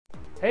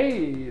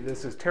Hey,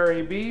 this is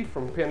Terry B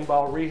from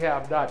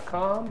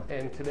PinballRehab.com,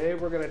 and today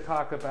we're going to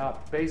talk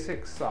about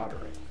basic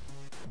soldering.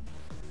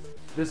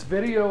 This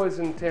video is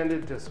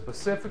intended to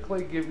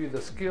specifically give you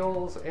the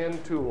skills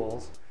and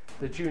tools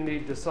that you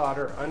need to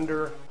solder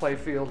under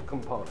playfield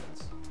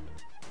components.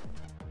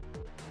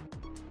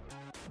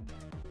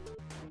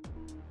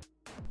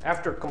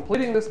 After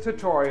completing this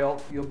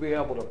tutorial, you'll be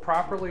able to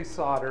properly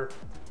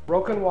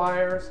broken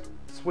wires,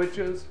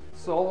 switches,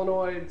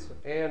 solenoids,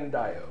 and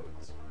diodes.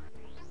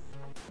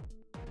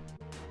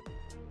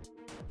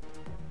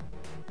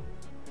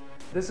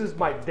 This is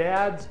my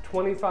dad's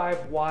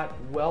 25-watt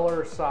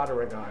Weller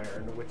soldering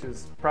iron, which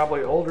is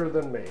probably older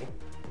than me.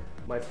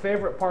 My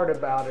favorite part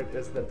about it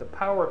is that the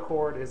power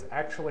cord is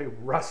actually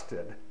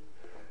rusted.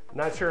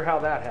 Not sure how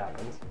that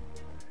happens.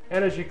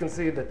 And as you can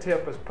see, the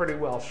tip is pretty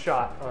well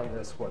shot on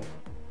this one.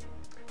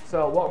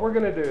 So what we're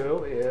going to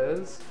do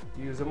is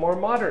use a more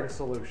modern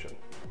solution.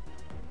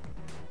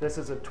 This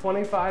is a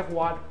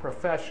 25-watt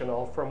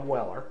professional from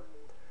Weller.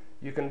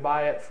 You can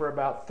buy it for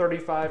about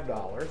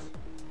 $35.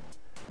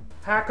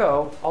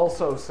 Hakko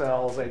also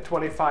sells a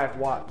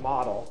 25-watt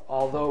model,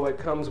 although it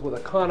comes with a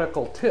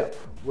conical tip,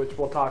 which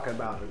we'll talk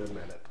about in a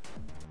minute.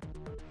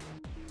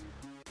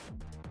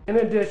 In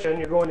addition,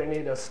 you're going to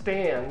need a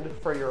stand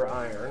for your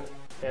iron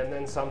and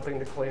then something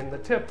to clean the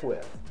tip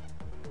with.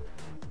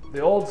 The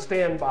old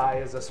standby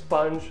is a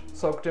sponge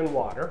soaked in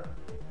water,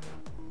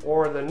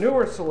 or the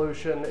newer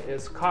solution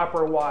is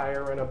copper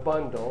wire in a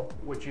bundle,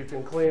 which you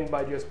can clean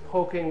by just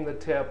poking the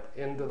tip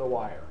into the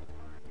wire.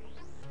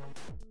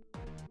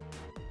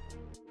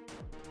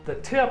 The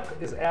tip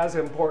is as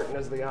important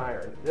as the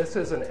iron. This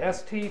is an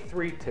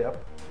ST3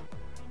 tip,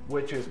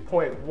 which is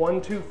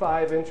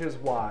 0.125 inches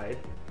wide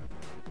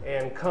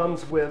and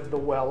comes with the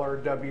Weller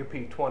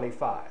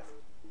WP25.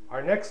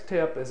 Our next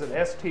tip is an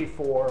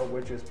ST4,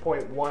 which is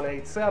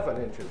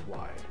 0.187 inches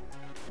wide.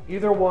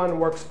 Either one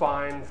works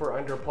fine for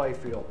under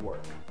playfield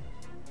work.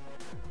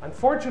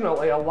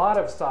 Unfortunately, a lot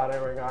of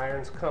soldering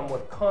irons come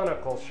with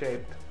conical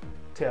shaped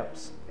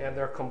tips, and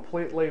they're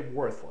completely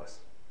worthless.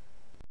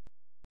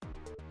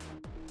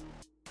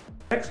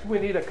 Next, we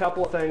need a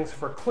couple of things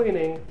for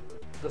cleaning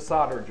the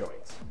solder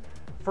joints.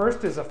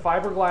 First is a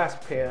fiberglass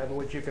pen,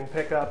 which you can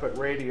pick up at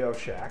Radio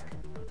Shack,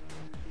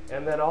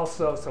 and then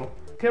also some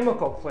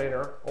chemical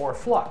cleaner or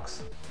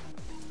flux.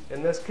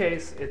 In this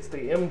case, it's the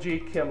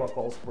MG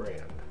Chemicals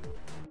brand.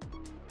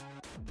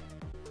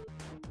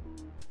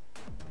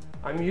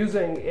 I'm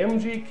using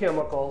MG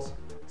Chemicals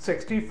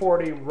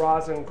 6040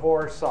 rosin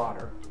core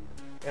solder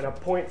and a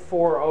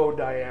 0.40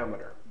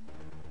 diameter.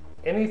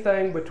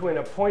 Anything between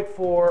a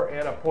 0.4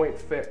 and a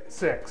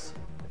 0.6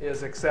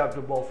 is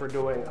acceptable for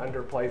doing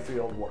under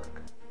playfield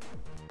work.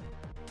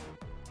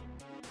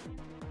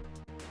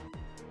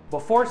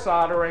 Before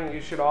soldering,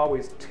 you should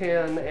always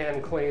tin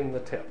and clean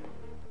the tip.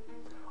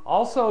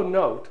 Also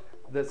note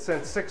that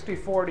since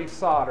 6040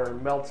 solder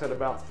melts at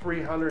about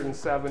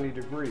 370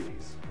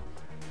 degrees,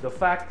 the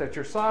fact that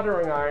your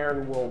soldering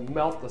iron will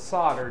melt the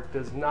solder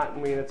does not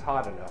mean it's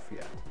hot enough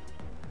yet.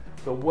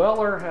 The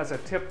Weller has a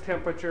tip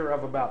temperature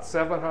of about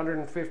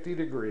 750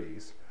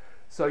 degrees,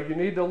 so you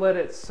need to let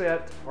it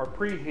set or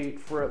preheat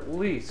for at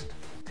least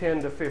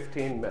 10 to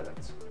 15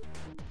 minutes.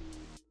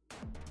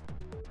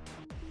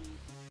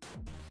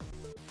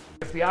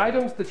 If the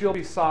items that you'll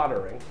be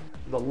soldering,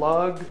 the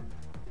lug,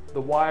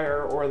 the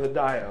wire, or the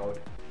diode,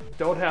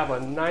 don't have a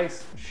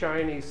nice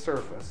shiny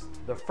surface,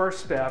 the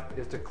first step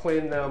is to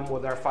clean them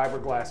with our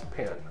fiberglass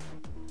pen.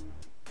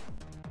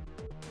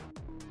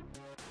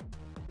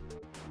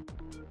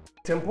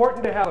 It's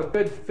important to have a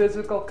good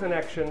physical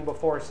connection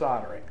before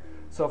soldering.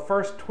 So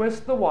first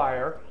twist the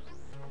wire,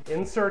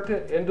 insert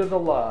it into the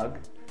lug,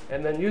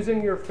 and then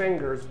using your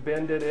fingers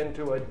bend it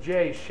into a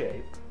J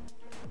shape,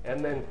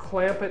 and then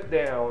clamp it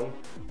down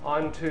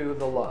onto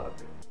the lug.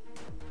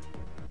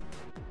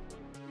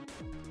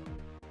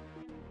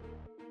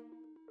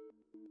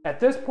 At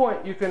this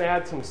point, you can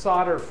add some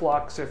solder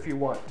flux if you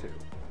want to.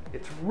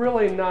 It's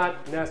really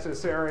not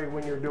necessary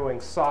when you're doing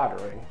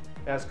soldering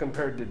as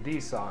compared to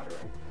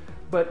desoldering.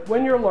 But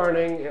when you're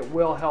learning, it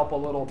will help a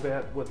little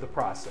bit with the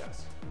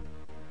process.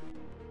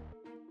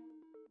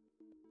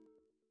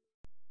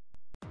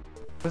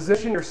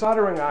 Position your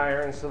soldering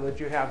iron so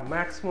that you have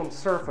maximum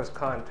surface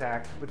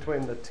contact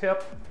between the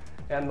tip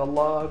and the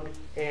lug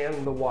and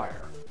the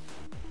wire.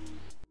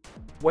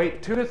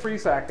 Wait 2 to 3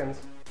 seconds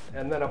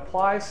and then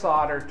apply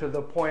solder to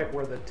the point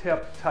where the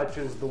tip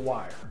touches the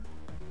wire.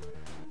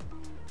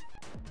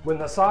 When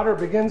the solder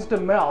begins to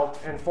melt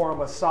and form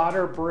a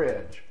solder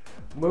bridge,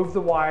 move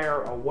the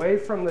wire away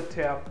from the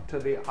tip to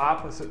the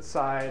opposite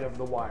side of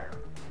the wire.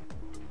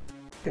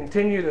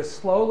 Continue to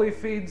slowly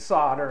feed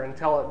solder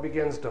until it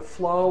begins to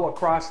flow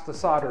across the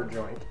solder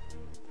joint,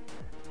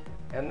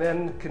 and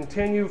then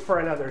continue for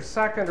another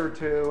second or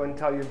two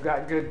until you've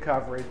got good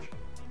coverage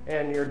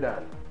and you're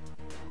done.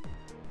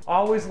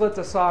 Always let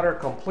the solder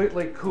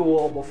completely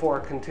cool before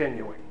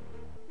continuing.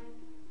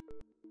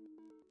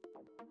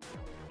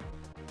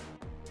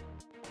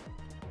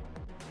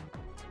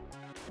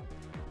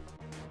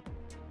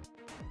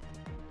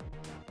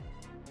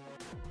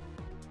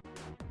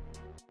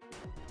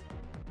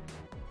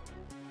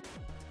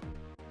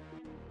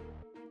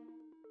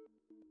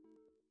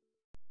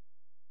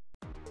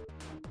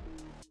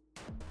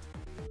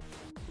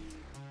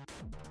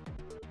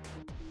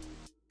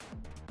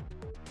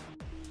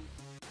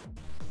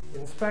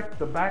 Inspect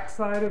the back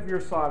side of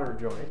your solder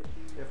joint.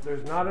 If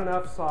there's not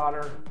enough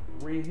solder,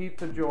 reheat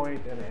the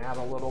joint and add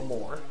a little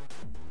more.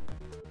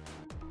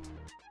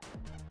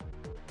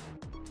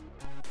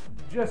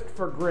 Just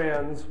for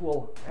grins,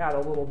 we'll add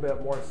a little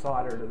bit more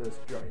solder to this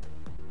joint.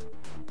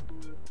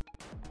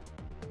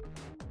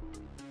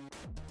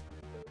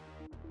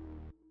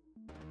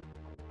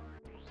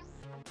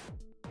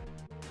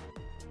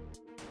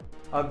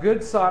 A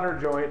good solder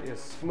joint is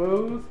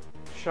smooth,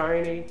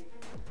 shiny,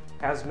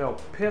 has no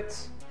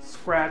pits,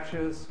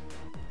 scratches,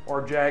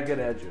 or jagged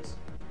edges.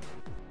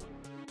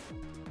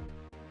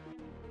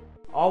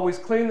 Always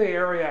clean the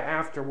area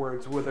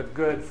afterwards with a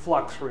good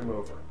flux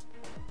remover.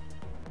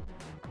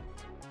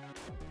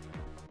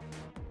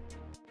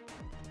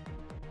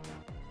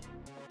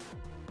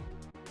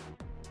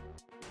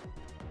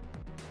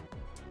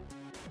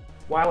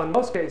 While in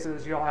most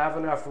cases you'll have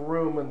enough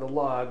room in the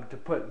lug to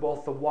put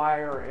both the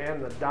wire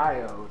and the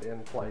diode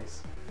in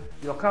place,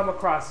 you'll come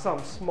across some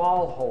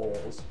small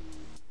holes,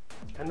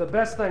 and the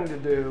best thing to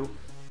do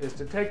is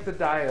to take the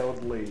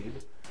diode lead,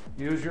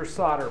 use your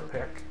solder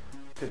pick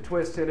to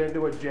twist it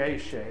into a J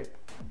shape,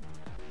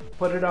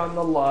 put it on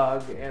the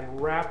lug and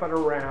wrap it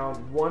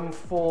around one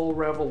full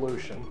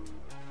revolution,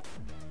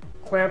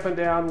 clamp it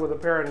down with a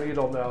pair of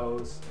needle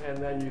nose, and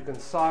then you can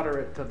solder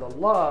it to the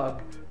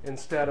lug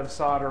instead of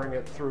soldering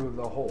it through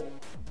the hole.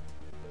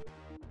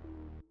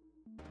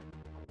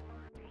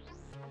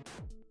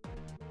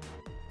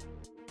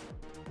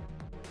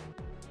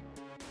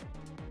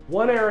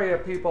 One area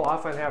people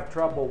often have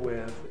trouble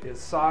with is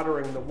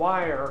soldering the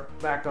wire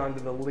back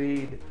onto the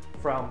lead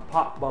from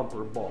pop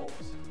bumper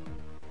bulbs.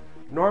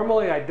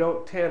 Normally I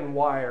don't tin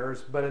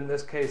wires, but in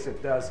this case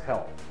it does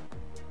help.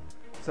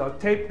 So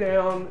tape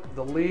down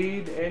the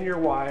lead and your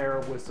wire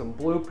with some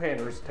blue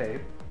painter's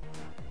tape,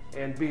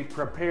 and be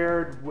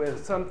prepared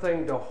with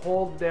something to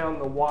hold down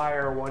the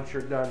wire once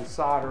you're done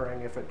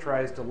soldering if it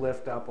tries to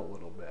lift up a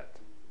little bit.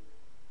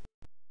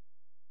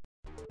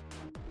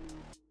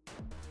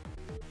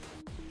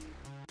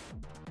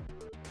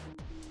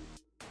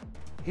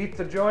 Heat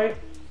the joint,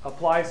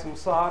 apply some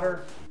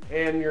solder,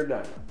 and you're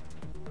done.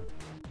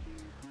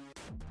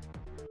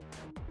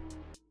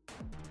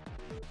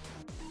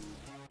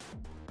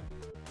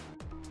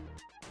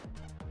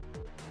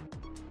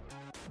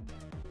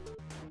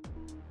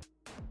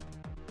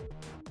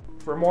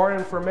 For more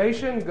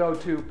information, go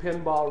to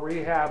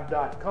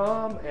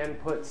pinballrehab.com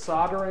and put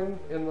soldering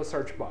in the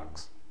search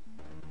box.